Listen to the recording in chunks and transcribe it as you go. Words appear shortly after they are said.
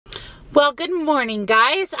Well, good morning,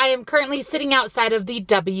 guys. I am currently sitting outside of the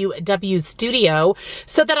WW studio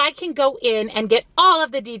so that I can go in and get all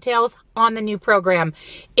of the details on the new program.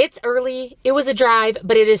 It's early, it was a drive,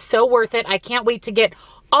 but it is so worth it. I can't wait to get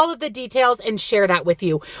all of the details and share that with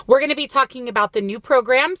you. We're gonna be talking about the new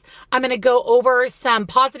programs. I'm gonna go over some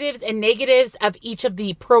positives and negatives of each of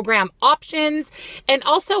the program options. And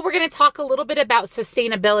also we're gonna talk a little bit about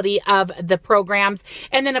sustainability of the programs.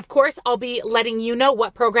 And then of course, I'll be letting you know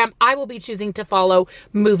what program I will be choosing to follow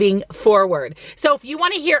moving forward. So if you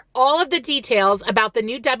wanna hear all of the details about the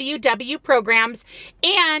new WW programs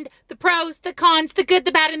and the pros, the cons, the good,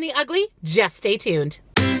 the bad, and the ugly, just stay tuned.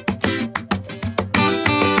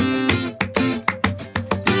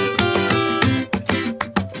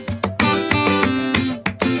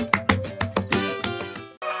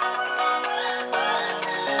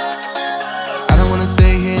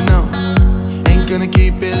 Gonna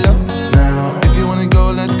keep it low now. If you wanna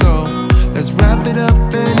go, let's go. Let's wrap it up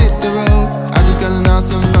and hit the road. I just got an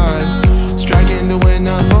awesome vibe, striking the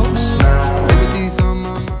winner post now. Liberty's on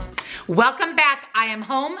my mind. Welcome back. I am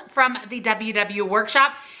home from the WW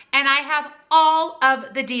workshop and I have all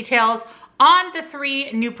of the details on the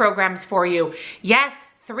 3 new programs for you. Yes,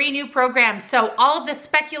 3 new programs. So all of the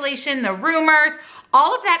speculation, the rumors,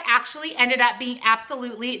 all of that actually ended up being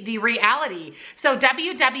absolutely the reality. So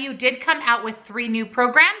WW did come out with 3 new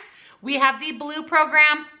programs. We have the blue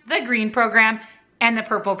program, the green program, and the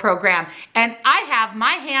purple program. And I have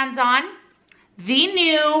my hands on the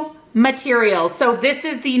new material. So this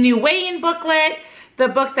is the new weigh-in booklet, the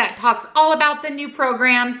book that talks all about the new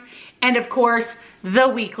programs, and of course, the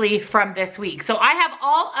weekly from this week. So I have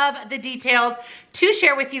all of the details to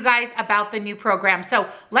share with you guys about the new program. So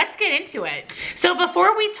let's get into it. So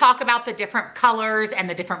before we talk about the different colors and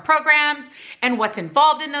the different programs and what's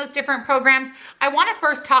involved in those different programs, I want to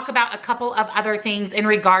first talk about a couple of other things in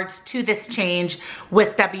regards to this change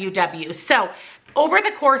with WW. So over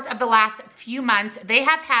the course of the last few months, they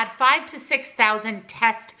have had 5,000 to 6,000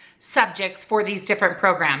 test subjects for these different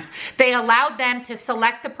programs. They allowed them to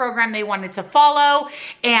select the program they wanted to follow,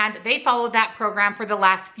 and they followed that program for the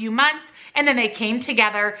last few months, and then they came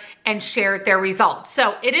together and shared their results.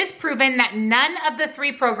 So it is proven that none of the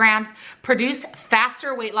 3 programs produce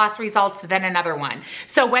faster weight loss results than another one.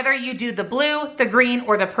 So whether you do the blue, the green,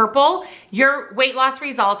 or the purple, your weight loss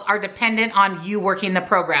results are dependent on you working the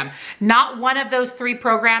program. Not one of those 3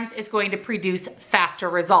 programs is going to produce faster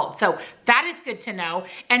results. So that is good to know.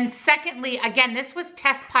 And secondly, again, this was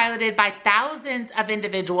test piloted by thousands of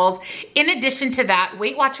individuals. In addition to that,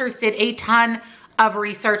 Weight Watchers did a ton of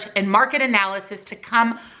research and market analysis to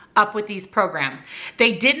come up with these programs.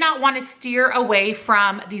 They did not want to steer away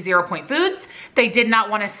from the 0 point foods. They did not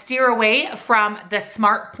want to steer away from the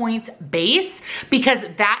Smart Points base because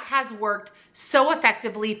that has worked so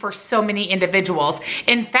effectively for so many individuals.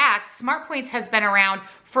 In fact, Smart Points has been around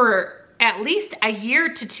for at least a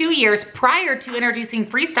year to 2 years prior to introducing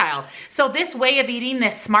freestyle. So this way of eating,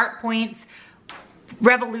 this Smart Points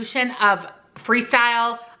revolution of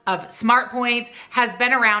freestyle, of Smart Points, has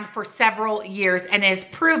been around for several years and is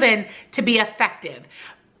proven to be effective.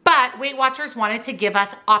 But Weight Watchers wanted to give us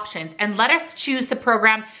options and let us choose the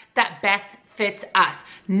program that best fits us.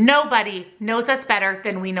 Nobody knows us better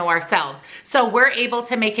than we know ourselves. So we're able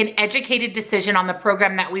to make an educated decision on the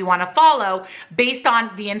program that we want to follow based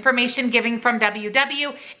on the information given from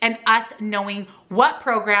WW and us knowing what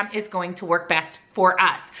program is going to work best for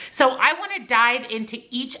us. So I want to dive into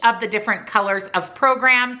each of the different colors of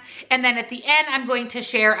programs, and then at the end I'm going to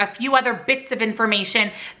share a few other bits of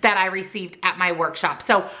information that I received at my workshop.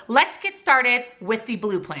 So let's get started with the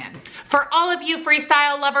blue plan. For all of you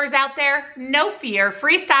freestyle lovers out there, no fear,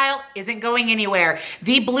 freestyle isn't going anywhere.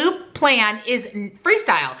 The blue plan is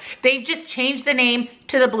freestyle. They've just changed the name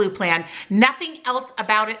to the blue plan. Nothing else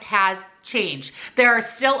about it has changed. There are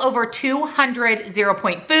still over 200 0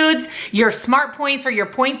 point foods. Your Smart Points or your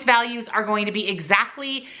points values are going to be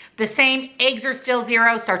exactly the same. Eggs are still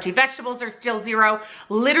 0, starchy vegetables are still 0.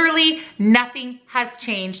 Literally nothing has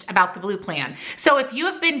changed about the blue plan. So if you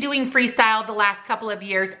have been doing freestyle the last couple of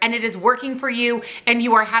years and it is working for you and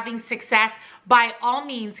you are having success, by all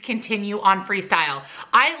means continue on freestyle.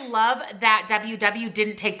 I love that WW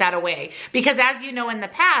didn't take that away because, as you know, in the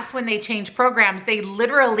past when they change programs, they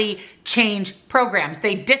literally change programs.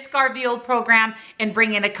 They discard the old program and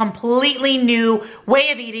bring in a completely new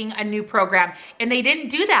way of eating, a new program. And they didn't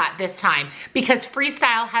do that this time because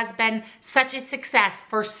freestyle has been such a success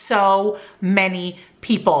for so many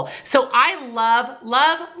people. So I love,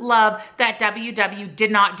 love, love that WW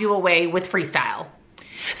did not do away with freestyle.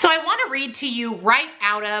 So I want to read to you right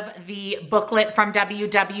out of the booklet from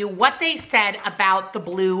WW what they said about the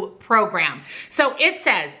Blue program. So it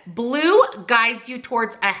says, Blue guides you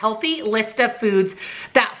towards a healthy list of foods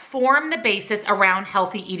that form the basis around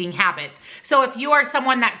healthy eating habits. So if you are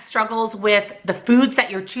someone that struggles with the foods that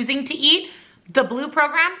you're choosing to eat, the Blue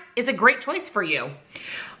program is a great choice for you.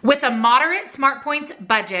 With a moderate Smart Points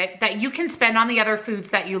budget that you can spend on the other foods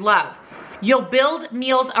that you love. You'll build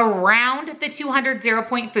meals around the 200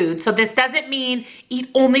 0-point foods. So this doesn't mean eat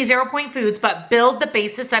only 0-point foods, but build the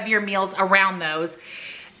basis of your meals around those.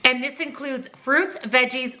 And this includes fruits,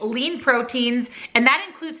 veggies, lean proteins, and that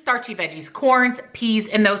includes starchy veggies, corns, peas,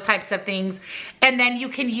 and those types of things. And then you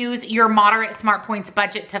can use your moderate Smart Points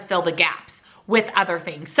budget to fill the gaps with other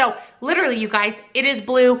things. So literally, you guys, it is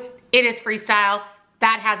Blue, it is Freestyle.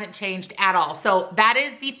 That hasn't changed at all. So that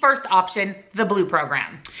is the first option, the Blue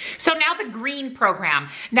program. So now the Green program.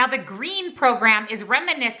 Now the Green program is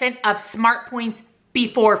reminiscent of Smart Points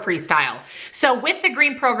before Freestyle. So with the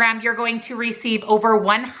Green program, you're going to receive over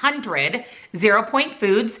 100 0-point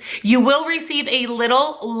foods. You will receive a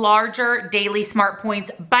little larger daily Smart Points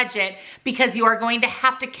budget because you are going to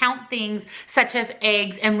have to count things such as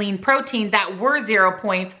eggs and lean protein that were 0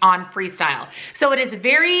 points on Freestyle. So it is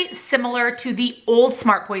very similar to the old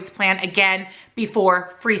Smart Points plan, again,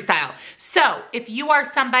 before Freestyle. So if you are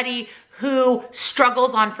somebody who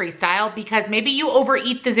struggles on Freestyle because maybe you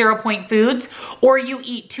overeat the 0-point foods, or you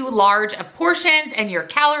eat too large of portions and your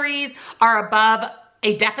calories are above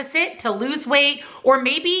a deficit to lose weight, or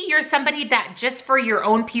maybe you're somebody that just for your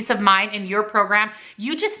own peace of mind in your program,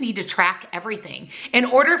 you just need to track everything. In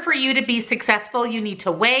order for you to be successful, you need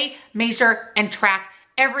to weigh, measure, and track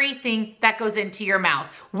everything that goes into your mouth,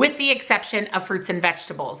 with the exception of fruits and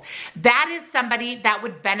vegetables. That is somebody that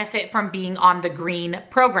would benefit from being on the Green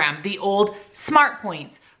program, the old Smart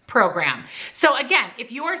Points program. So again,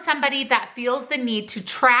 if you are somebody that feels the need to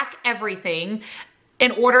track everything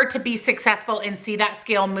in order to be successful and see that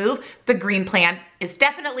scale move, the Green plan is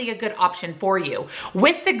definitely a good option for you.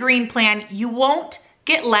 With the Green plan, you won't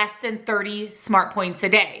get less than 30 Smart Points a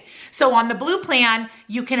day. So on the Blue plan,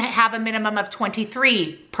 you can have a minimum of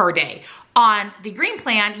 23 per day. On the Green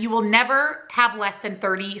plan, you will never have less than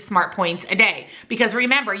 30 Smart Points a day, because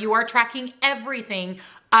remember, you are tracking everything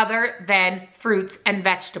other than fruits and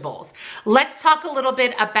vegetables. Let's talk a little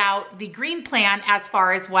bit about the Green plan as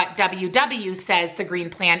far as what WW says the Green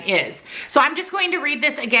plan is. So I'm just going to read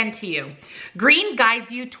this again to you. Green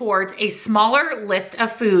guides you towards a smaller list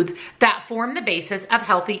of foods that form the basis of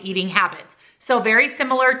healthy eating habits. So very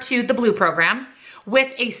similar to the Blue program,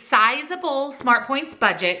 with a sizable Smart Points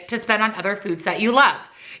budget to spend on other foods that you love.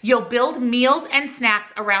 You'll build meals and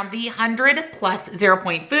snacks around the 100+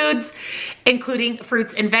 0-point foods, including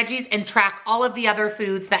fruits and veggies, and track all of the other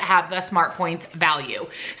foods that have the Smart Points value.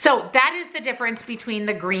 So that is the difference between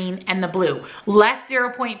the Green and the Blue. Less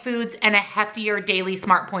 0-point foods and a heftier daily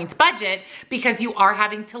Smart Points budget, because you are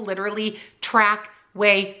having to literally track,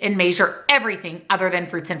 weigh, and measure everything other than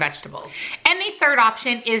fruits and vegetables. And the third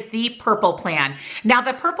option is the Purple plan. Now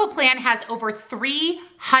the Purple plan has over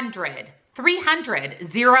 300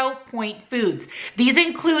 0-point foods. These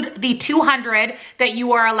include the 200 that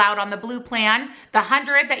you are allowed on the Blue plan, the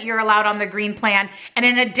 100 that you're allowed on the Green plan, and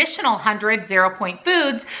an additional 100 0-point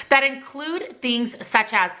foods that include things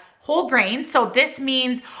such as whole grains. So this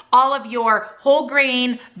means all of your whole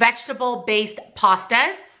grain, vegetable-based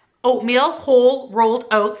pastas, oatmeal, whole rolled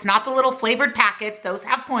oats, not the little flavored packets, those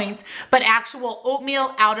have points, but actual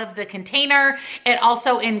oatmeal out of the container. It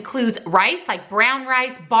also includes rice, like brown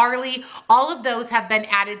rice, barley. All of those have been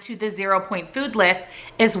added to the 0-point food list,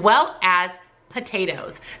 as well as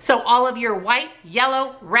potatoes. So all of your white,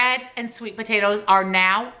 yellow, red, and sweet potatoes are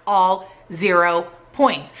now all 0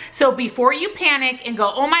 points. So before you panic and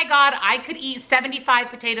go, oh my God, I could eat 75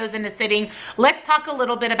 potatoes in a sitting, let's talk a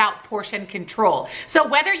little bit about portion control. So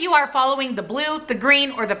whether you are following the Blue, the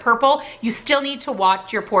Green, or the Purple, you still need to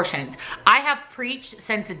watch your portions. I have preached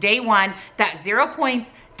since day one that 0 points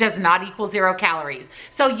does not equal 0 calories.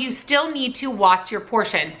 So you still need to watch your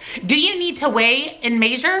portions. Do you need to weigh and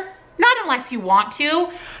measure? Not unless you want to.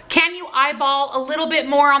 Can you eyeball a little bit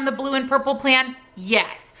more on the Blue and Purple plan?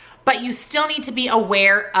 Yes. But you still need to be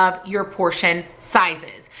aware of your portion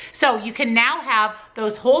sizes. So you can now have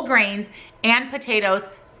those whole grains and potatoes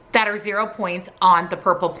that are 0 points on the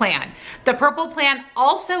Purple plan. The Purple plan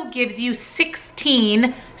also gives you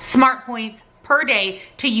 16 Smart Points per day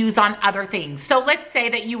to use on other things. So let's say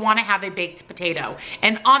that you want to have a baked potato,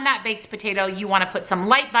 and on that baked potato you want to put some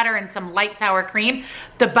light butter and some light sour cream.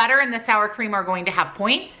 The butter and the sour cream are going to have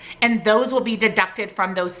points, and those will be deducted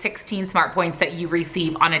from those 16 smart points that you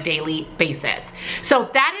receive on a daily basis. So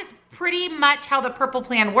that is pretty much how the Purple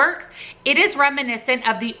Plan works. It is reminiscent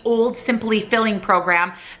of the old Simply Filling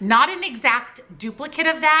program, not an exact duplicate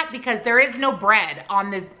of that, because there is no bread on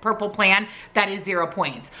this Purple Plan that is 0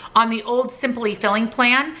 points. On the old Simply Filling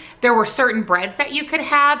plan, there were certain breads that you could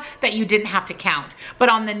have that you didn't have to count. But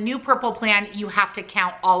on the new Purple Plan, you have to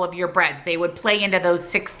count all of your breads. They would play into those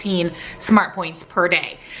 16 smart points per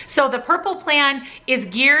day. So the Purple Plan is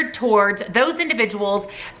geared towards those individuals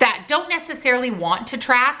that don't necessarily want to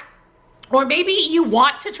track, or maybe you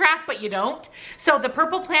want to track, but you don't. So the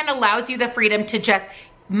Purple Plan allows you the freedom to just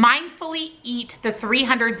mindfully eat the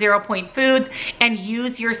 300 0-point foods and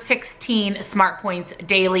use your 16 smart points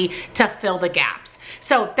daily to fill the gaps.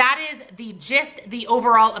 So that is the gist, the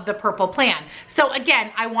overall of the Purple Plan. So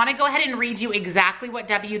again, I want to go ahead and read you exactly what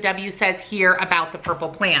WW says here about the Purple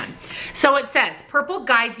Plan. So it says, Purple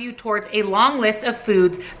guides you towards a long list of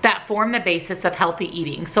foods that form the basis of healthy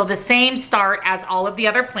eating. So the same start as all of the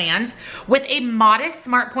other plans, with a modest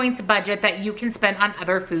smart points budget that you can spend on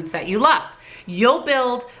other foods that you love. You'll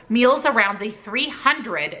build meals around the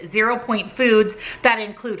 300 0-point foods that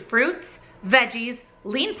include fruits, veggies,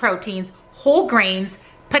 lean proteins, whole grains,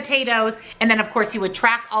 potatoes, and then of course you would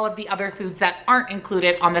track all of the other foods that aren't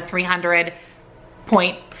included on the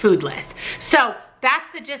 300-point food list. So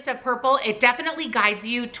that's the gist of Purple. It definitely guides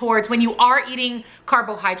you towards, when you are eating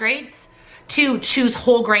carbohydrates, to choose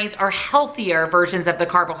whole grains or healthier versions of the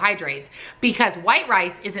carbohydrates, because white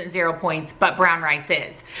rice isn't 0 points, but brown rice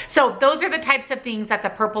is. So those are the types of things that the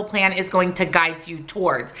Purple Plan is going to guide you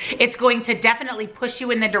towards. It's going to definitely push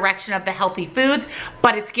you in the direction of the healthy foods,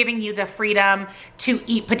 but it's giving you the freedom to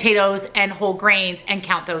eat potatoes and whole grains and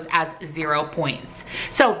count those as 0 points.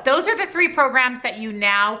 So those are the 3 programs that you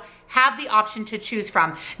now have the option to choose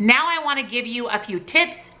from. Now I want to give you a few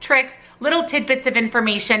tips, tricks, little tidbits of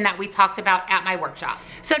information that we talked about at my workshop.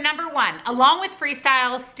 So number 1, along with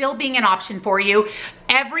freestyle still being an option for you,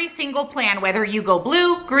 every single plan, whether you go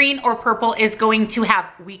blue, green, or purple, is going to have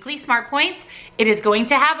weekly smart points. It is going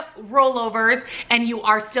to have rollovers, and you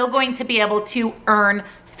are still going to be able to earn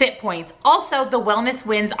fit points. Also, the wellness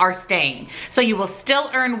wins are staying. So you will still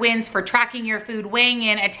earn wins for tracking your food, weighing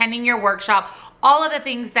in, attending your workshop. All of the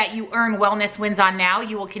things that you earn wellness wins on now,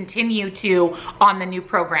 you will continue to on the new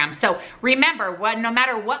program. So remember, no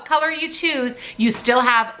matter what color you choose, you still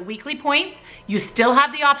have weekly points, you still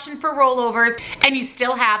have the option for rollovers, and you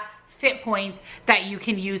still have fit points that you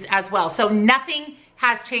can use as well. So nothing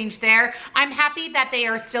has changed there. I'm happy that they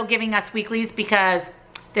are still giving us weeklies, because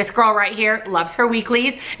this girl right here loves her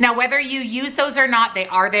weeklies. Now, whether you use those or not, they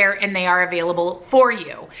are there and they are available for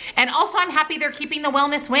you. And also, I'm happy they're keeping the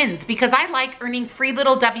wellness wins, because I like earning free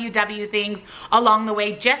little WW things along the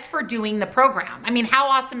way just for doing the program. I mean, how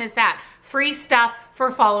awesome is that? Free stuff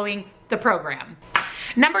for following the program.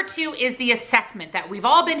 Number 2 is the assessment that we've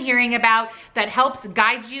all been hearing about, that helps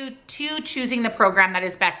guide you to choosing the program that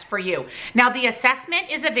is best for you. Now, the assessment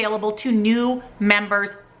is available to new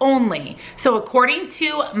members only. So according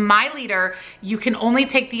to my leader, you can only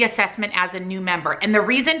take the assessment as a new member. And the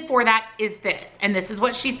reason for that is this, and this is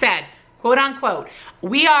what she said, quote unquote,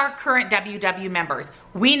 we are current WW members.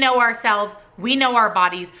 We know ourselves, we know our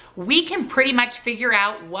bodies, we can pretty much figure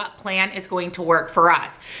out what plan is going to work for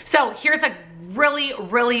us. So here's a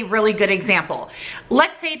really good example.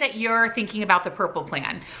 Let's say that you're thinking about the Purple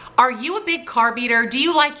Plan. Are you a big carb eater? Do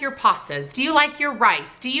you like your pastas? Do you like your rice?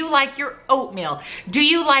 Do you like your oatmeal? Do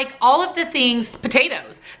you like all of the things,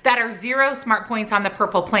 potatoes, that are 0 smart points on the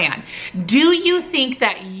Purple Plan? Do you think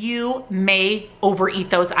that you may overeat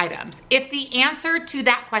those items? If the answer to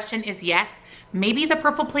that question is yes, maybe the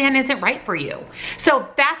Purple Plan isn't right for you. So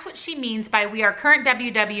that's what she means by we are current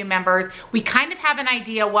WW members. We kind of have an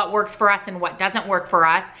idea what works for us and what doesn't work for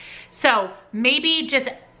us. So maybe just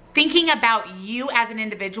thinking about you as an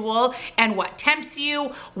individual and what tempts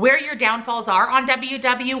you, where your downfalls are on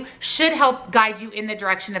WW, should help guide you in the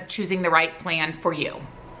direction of choosing the right plan for you.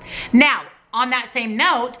 Now, on that same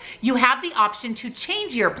note, you have the option to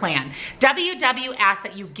change your plan. WW asks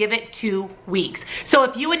that you give it 2 weeks. So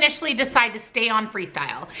if you initially decide to stay on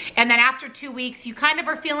freestyle, and then after 2 weeks, you kind of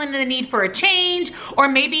are feeling the need for a change, or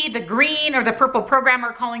maybe the green or the purple program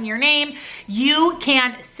are calling your name, you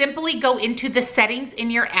can simply go into the settings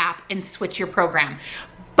in your app and switch your program.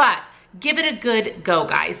 But give it a good go,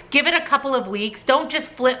 guys. Give it a couple of weeks. Don't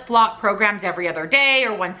just flip-flop programs every other day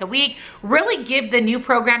or once a week. Really give the new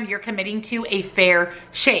program you're committing to a fair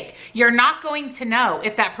shake. You're not going to know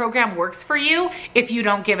if that program works for you if you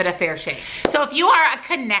don't give it a fair shake. So if you are a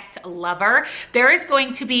Connect lover, there is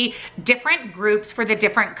going to be different groups for the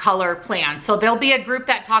different color plans. So there'll be a group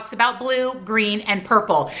that talks about blue, green, and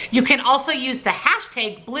purple. You can also use the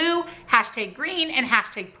hashtag blue, hashtag green, and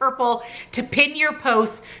hashtag purple to pin your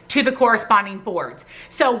posts to the corresponding boards.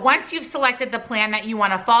 So once you've selected the plan that you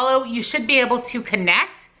want to follow, you should be able to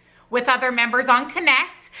connect with other members on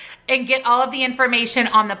Connect and get all of the information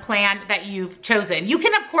on the plan that you've chosen. You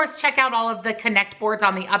can, of course, check out all of the Connect boards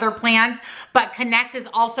on the other plans, but Connect is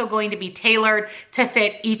also going to be tailored to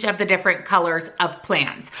fit each of the different colors of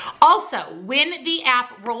plans. Also, when the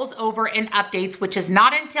app rolls over and updates, which is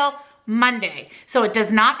not until Monday, so it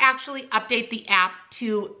does not actually update the app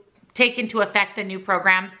to take into effect the new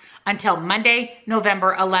programs until Monday,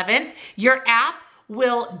 November 11th, your app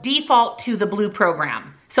will default to the blue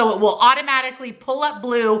program. So it will automatically pull up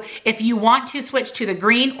blue. If you want to switch to the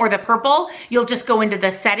green or the purple, you'll just go into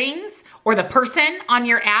the settings or the person on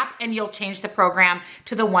your app and you'll change the program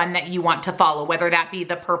to the one that you want to follow, whether that be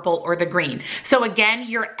the purple or the green. So again,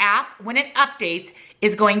 your app, when it updates,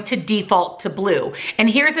 is going to default to blue. And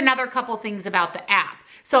here's another couple things about the app.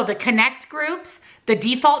 So the Connect groups, the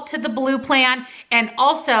default to the blue plan, and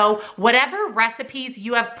also whatever recipes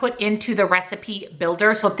you have put into the recipe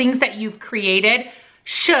builder, so things that you've created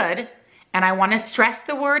should, and I want to stress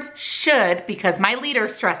the word should because my leader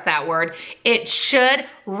stressed that word, it should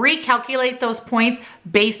recalculate those points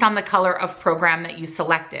based on the color of program that you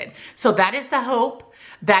selected. So that is the hope.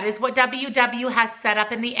 That is what WW has set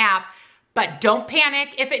up in the app. But don't panic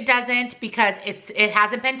if it doesn't, because it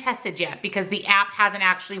hasn't been tested yet, because the app hasn't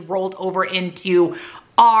actually rolled over into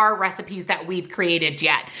our recipes that we've created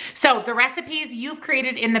yet. So the recipes you've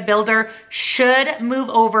created in the builder should move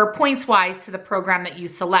over points-wise to the program that you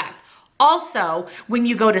select. Also, when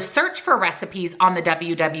you go to search for recipes on the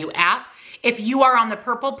WW app, if you are on the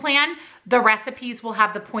purple plan, the recipes will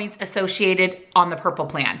have the points associated on the purple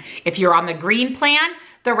plan. If you're on the green plan,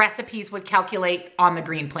 the recipes would calculate on the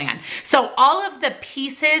green plan. So all of the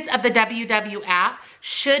pieces of the WW app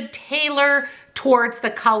should tailor towards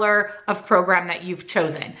the color of program that you've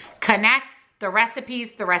chosen. Connect, the recipes,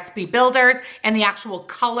 the recipe builders, and the actual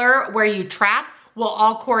color where you track will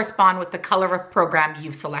all correspond with the color of program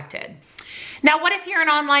you've selected. Now, what if you're an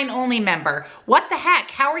online only member? What the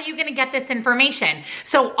heck? How are you going to get this information?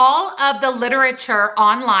 So all of the literature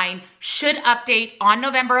online should update on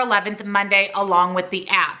November 11th, Monday, along with the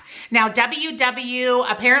app. Now, WW,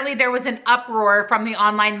 apparently there was an uproar from the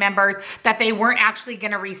online members that they weren't actually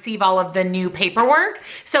going to receive all of the new paperwork.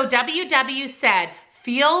 So WW said,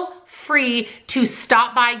 feel free to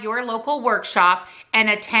stop by your local workshop and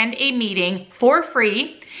attend a meeting for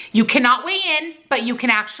free. You cannot weigh in, but you can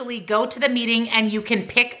actually go to the meeting and you can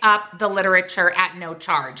pick up the literature at no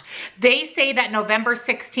charge. They say that November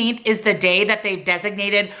 16th is the day that they've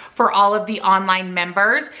designated for all of the online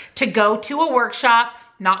members to go to a workshop,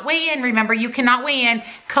 not weigh in. Remember, you cannot weigh in,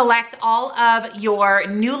 collect all of your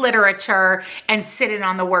new literature and sit in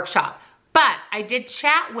on the workshop. But I did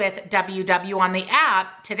chat with WW on the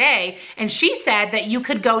app today, and she said that you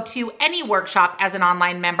could go to any workshop as an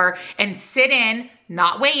online member and sit in,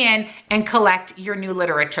 not weigh in, and collect your new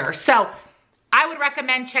literature. So I would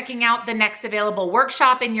recommend checking out the next available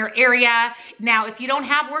workshop in your area. Now, if you don't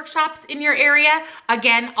have workshops in your area,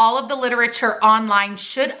 again, all of the literature online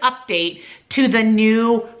should update to the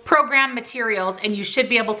new program materials, and you should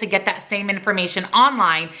be able to get that same information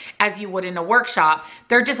online as you would in a workshop.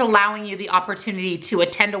 They're just allowing you the opportunity to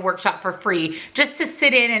attend a workshop for free, just to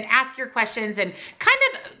sit in and ask your questions and kind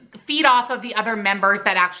of feed off of the other members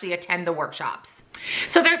that actually attend the workshops.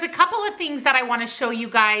 So there's a couple of things that I want to show you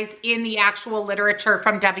guys in the actual literature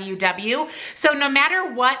from WW. So no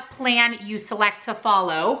matter what plan you select to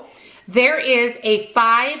follow, there is a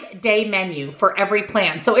 5-day menu for every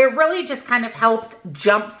plan. So it really just kind of helps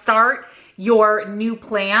jumpstart your new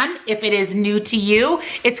plan. If it is new to you,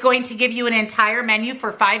 it's going to give you an entire menu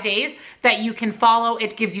for 5 days that you can follow.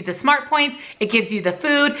 It gives you the smart points, it gives you the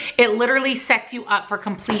food, it literally sets you up for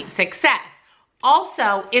complete success.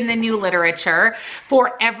 Also in the new literature,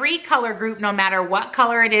 for every color group, no matter what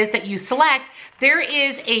color it is that you select, there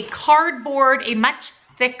is a cardboard, a much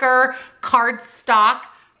thicker cardstock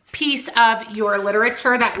piece of your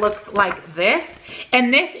literature that looks like this.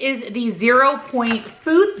 And this is the 0-point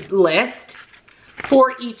food list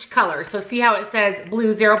for each color. So see how it says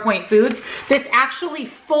blue 0-point foods? This actually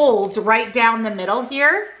folds right down the middle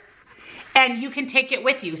here. and you can take it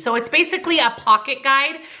with you. So it's basically a pocket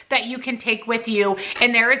guide that you can take with you,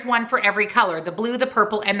 and there is one for every color, the blue, the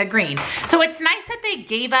purple, and the green. So it's nice that they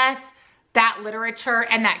gave us that literature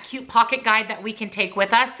and that cute pocket guide that we can take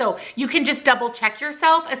with us. So you can just double check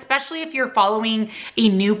yourself, especially if you're following a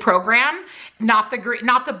new program, not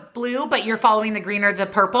the blue, but you're following the green or the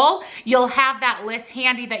purple. You'll have that list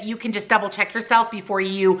handy that you can just double check yourself before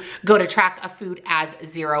you go to track a food as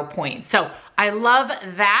 0 points. So I love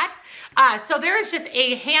that. So there is just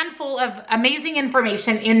a handful of amazing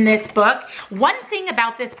information in this book. One thing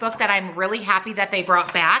about this book that I'm really happy that they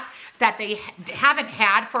brought back that they haven't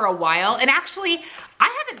had for a while, and actually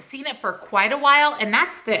I haven't seen it for quite a while, and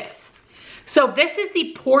that's this. So this is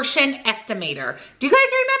the portion estimator. Do you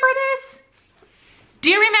guys remember this? Do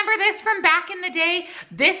you remember this from back in the day?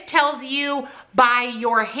 This tells you by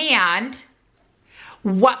your hand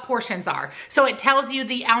what portions are. So it tells you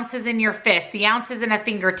the ounces in your fist, the ounces in a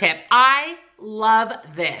fingertip. I love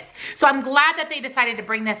this. So I'm glad that they decided to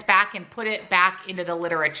bring this back and put it back into the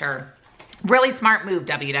literature. Really smart move,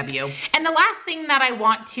 WW. And the last thing that I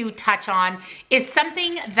want to touch on is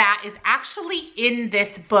something that is actually in this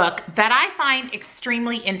book that I find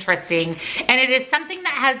extremely interesting. And it is something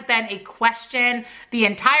that has been a question the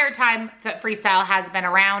entire time that freestyle has been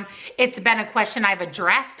around. It's been a question I've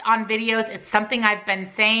addressed on videos. It's something I've been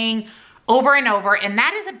saying over and over, and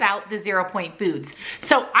that is about the 0 point foods.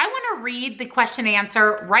 So I want to read the question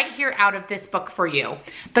answer right here out of this book for you.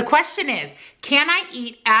 The question is, can I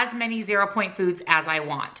eat as many 0 point foods as I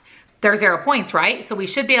want? They're 0 points, right? So we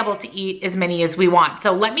should be able to eat as many as we want.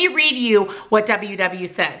 So let me read you what WW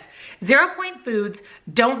says. 0 point foods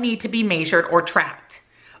don't need to be measured or tracked,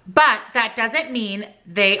 but that doesn't mean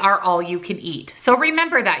they are all you can eat. So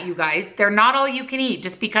remember that, you guys. They're not all you can eat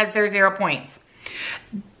just because they're 0 points.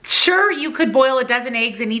 Sure, you could boil a dozen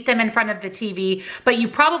eggs and eat them in front of the TV, but you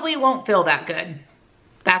probably won't feel that good.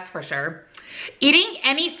 That's for sure. Eating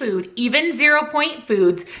any food, even 0 point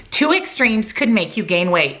foods, to extremes could make you gain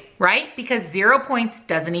weight, right? Because 0 points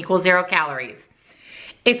doesn't equal 0 calories.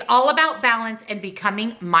 It's all about balance and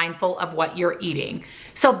becoming mindful of what you're eating.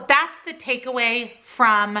 So that's the takeaway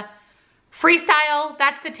from freestyle.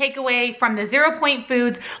 That's the takeaway from the 0 point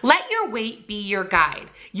foods. Let your weight be your guide.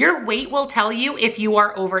 Your weight will tell you if you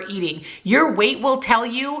are overeating. Your weight will tell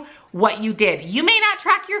you what you did. You may not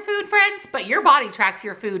track your food, friends, but your body tracks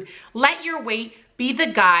your food. Let your weight be the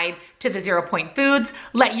guide to the 0 point foods.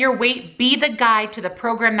 Let your weight be the guide to the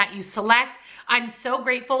program that you select. I'm so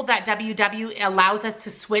grateful that WW allows us to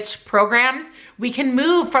switch programs. We can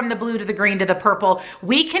move from the blue to the green to the purple.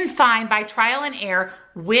 We can find by trial and error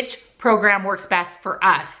which program works best for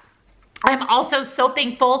us. I'm also so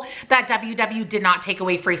thankful that WW did not take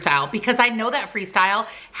away freestyle, because I know that freestyle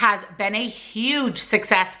has been a huge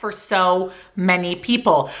success for so many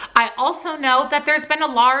people. I also know that there's been a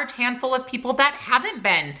large handful of people that haven't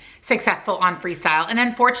been successful on freestyle, and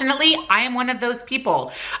unfortunately I am one of those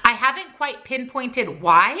people. I haven't quite pinpointed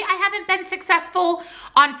why I haven't been successful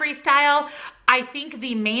on freestyle. I think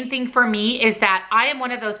the main thing for me is that I am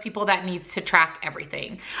one of those people that needs to track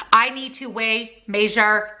everything. I need to weigh,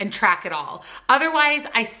 measure, and track it all. Otherwise,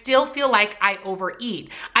 I still feel like I overeat.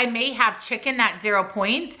 I may have chicken at 0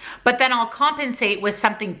 points, but then I'll compensate with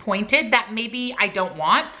something pointed that maybe I don't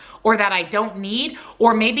want, or that I don't need,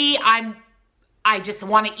 or maybe I just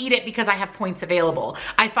want to eat it because I have points available.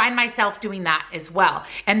 I find myself doing that as well.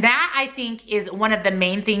 And that, I think, is one of the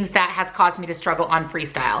main things that has caused me to struggle on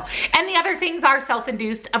freestyle. And the other things are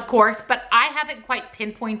self-induced, of course, but I haven't quite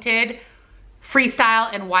pinpointed freestyle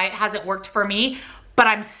and why it hasn't worked for me. But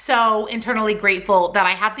I'm so internally grateful that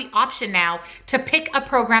I have the option now to pick a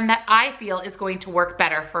program that I feel is going to work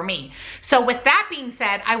better for me. So with that being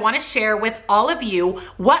said, I want to share with all of you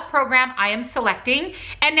what program I am selecting.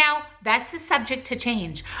 And now that's the subject to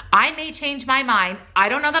change. I may change my mind. I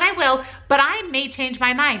don't know that I will, but I may change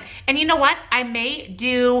my mind. And you know what? I may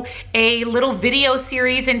do a little video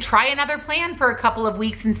series and try another plan for a couple of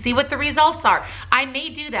weeks and see what the results are. I may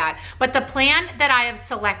do that. But the plan that I have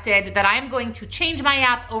selected, that I'm going to change my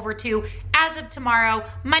app over to as of tomorrow,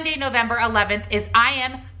 Monday, November 11th, is I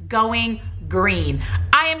am going green.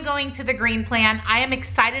 I am going to the green plan. I am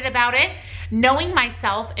excited about it. Knowing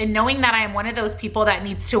myself and knowing that I am one of those people that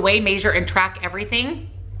needs to weigh, measure, and track everything,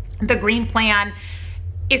 the green plan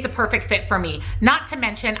is a perfect fit for me. Not to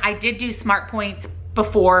mention, I did do smart points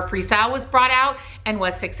before freestyle was brought out and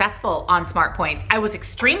was successful on Smart Points. I was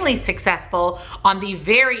extremely successful on the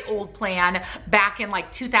very old plan back in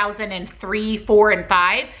like 2003, 4, and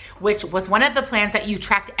 5, which was one of the plans that you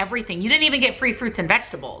tracked everything. You didn't even get free fruits and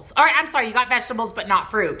vegetables. All right, I'm sorry, you got vegetables but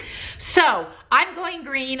not fruit. So I'm going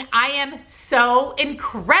green. I am so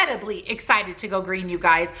incredibly excited to go green, you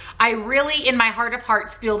guys. I really, in my heart of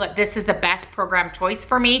hearts, feel that this is the best program choice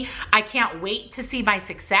for me. I can't wait to see my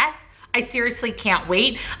success. I seriously can't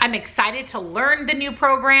wait. I'm excited to learn the new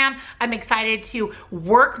program. I'm excited to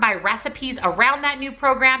work my recipes around that new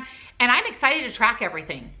program. And I'm excited to track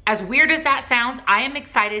everything. As weird as that sounds, I am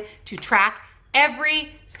excited to track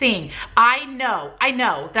everything. I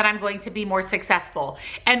know that I'm going to be more successful.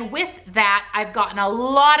 And with that, I've gotten a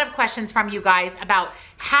lot of questions from you guys about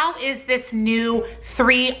how is this new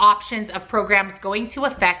 3 options of programs going to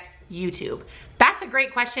affect YouTube? That's a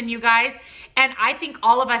great question, you guys. And I think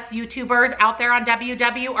all of us YouTubers out there on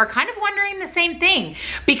WW are kind of wondering the same thing,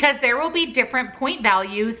 because there will be different point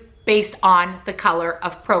values based on the color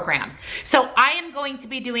of programs. So I am going to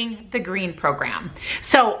be doing the green program.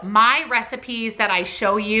 So my recipes that I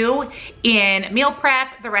show you in meal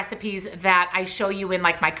prep, the recipes that I show you in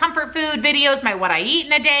like my comfort food videos, my what I eat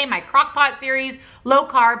in a day, my crock pot series, low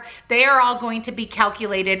carb, they are all going to be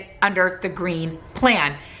calculated under the green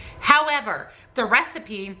plan. However, the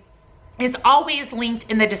recipe is always linked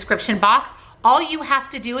in the description box. All you have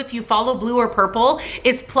to do if you follow blue or purple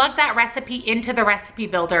is plug that recipe into the recipe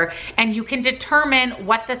builder, and you can determine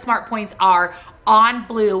what the Smart Points are on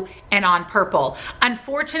blue and on purple.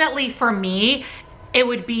 Unfortunately for me, it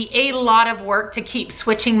would be a lot of work to keep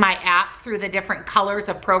switching my app through the different colors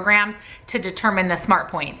of programs to determine the Smart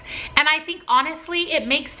Points. And I think honestly, it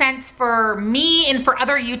makes sense for me and for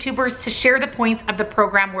other YouTubers to share the points of the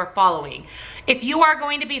program we're following. If you are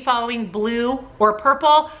going to be following blue or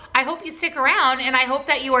purple, I hope you stick around, and I hope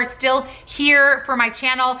that you are still here for my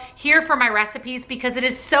channel, here for my recipes, because it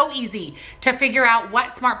is so easy to figure out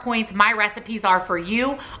what Smart Points my recipes are for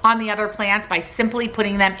you on the other plans by simply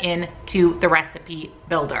putting them into the recipe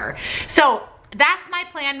builder. So that's my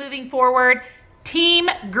plan moving forward. Team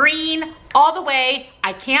green all the way.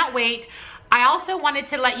 I can't wait. I also wanted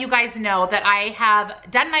to let you guys know that I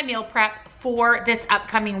have done my meal prep for this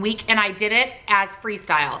upcoming week, and I did it as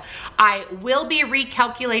freestyle. I will be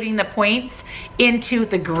recalculating the points into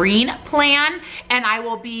the green plan, and I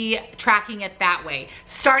will be tracking it that way.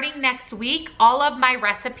 Starting next week, all of my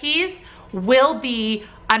recipes will be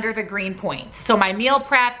under the green points. So my meal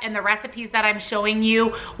prep and the recipes that I'm showing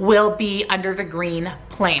you will be under the green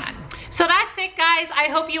plan. So that's it, guys. I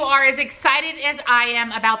hope you are as excited as I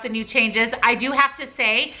am about the new changes. I do have to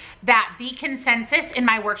say that the consensus in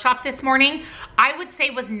my workshop this morning, I would say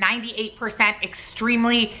was 98%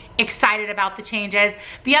 extremely excited about the changes.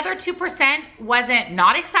 The other 2% wasn't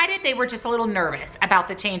not excited, they were just a little nervous about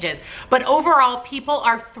the changes. But overall, people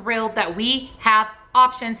are thrilled that we have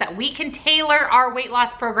options, that we can tailor our weight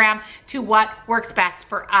loss program to what works best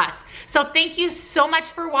for us. So thank you so much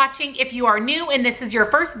for watching. If you are new and this is your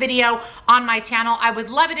first video on my channel, I would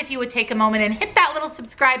love it if you would take a moment and hit that little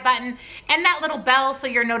subscribe button and that little bell so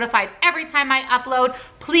you're notified every time I upload.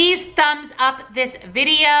 Please thumbs up this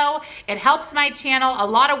video. It helps my channel. A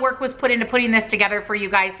lot of work was put into putting this together for you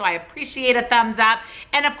guys, so I appreciate a thumbs up.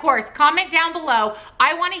 And of course, comment down below.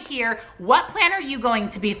 I want to hear, what plan are you going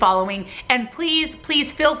to be following? And please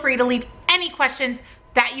feel free to leave any questions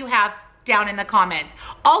that you have down in the comments.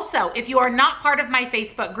 Also, if you are not part of my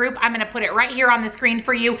Facebook group, I'm going to put it right here on the screen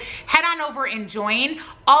for you. Head on over and join.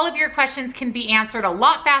 All of your questions can be answered a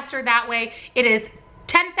lot faster that way. It is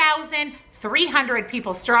 10,300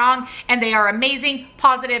 people strong, and they are amazing,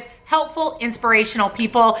 positive, helpful, inspirational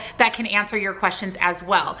people that can answer your questions as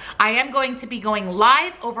well. I am going to be going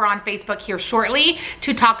live over on Facebook here shortly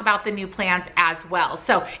to talk about the new plans as well.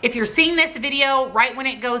 So if you're seeing this video right when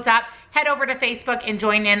it goes up, head over to Facebook and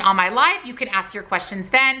join in on my live. You can ask your questions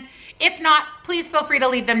then. If not, please feel free to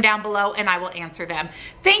leave them down below and I will answer them.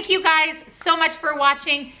 Thank you guys so much for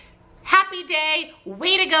watching. Happy day.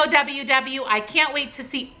 Way to go, WW. I can't wait to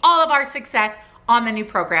see all of our success on the new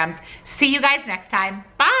programs. See you guys next time.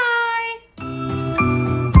 Bye.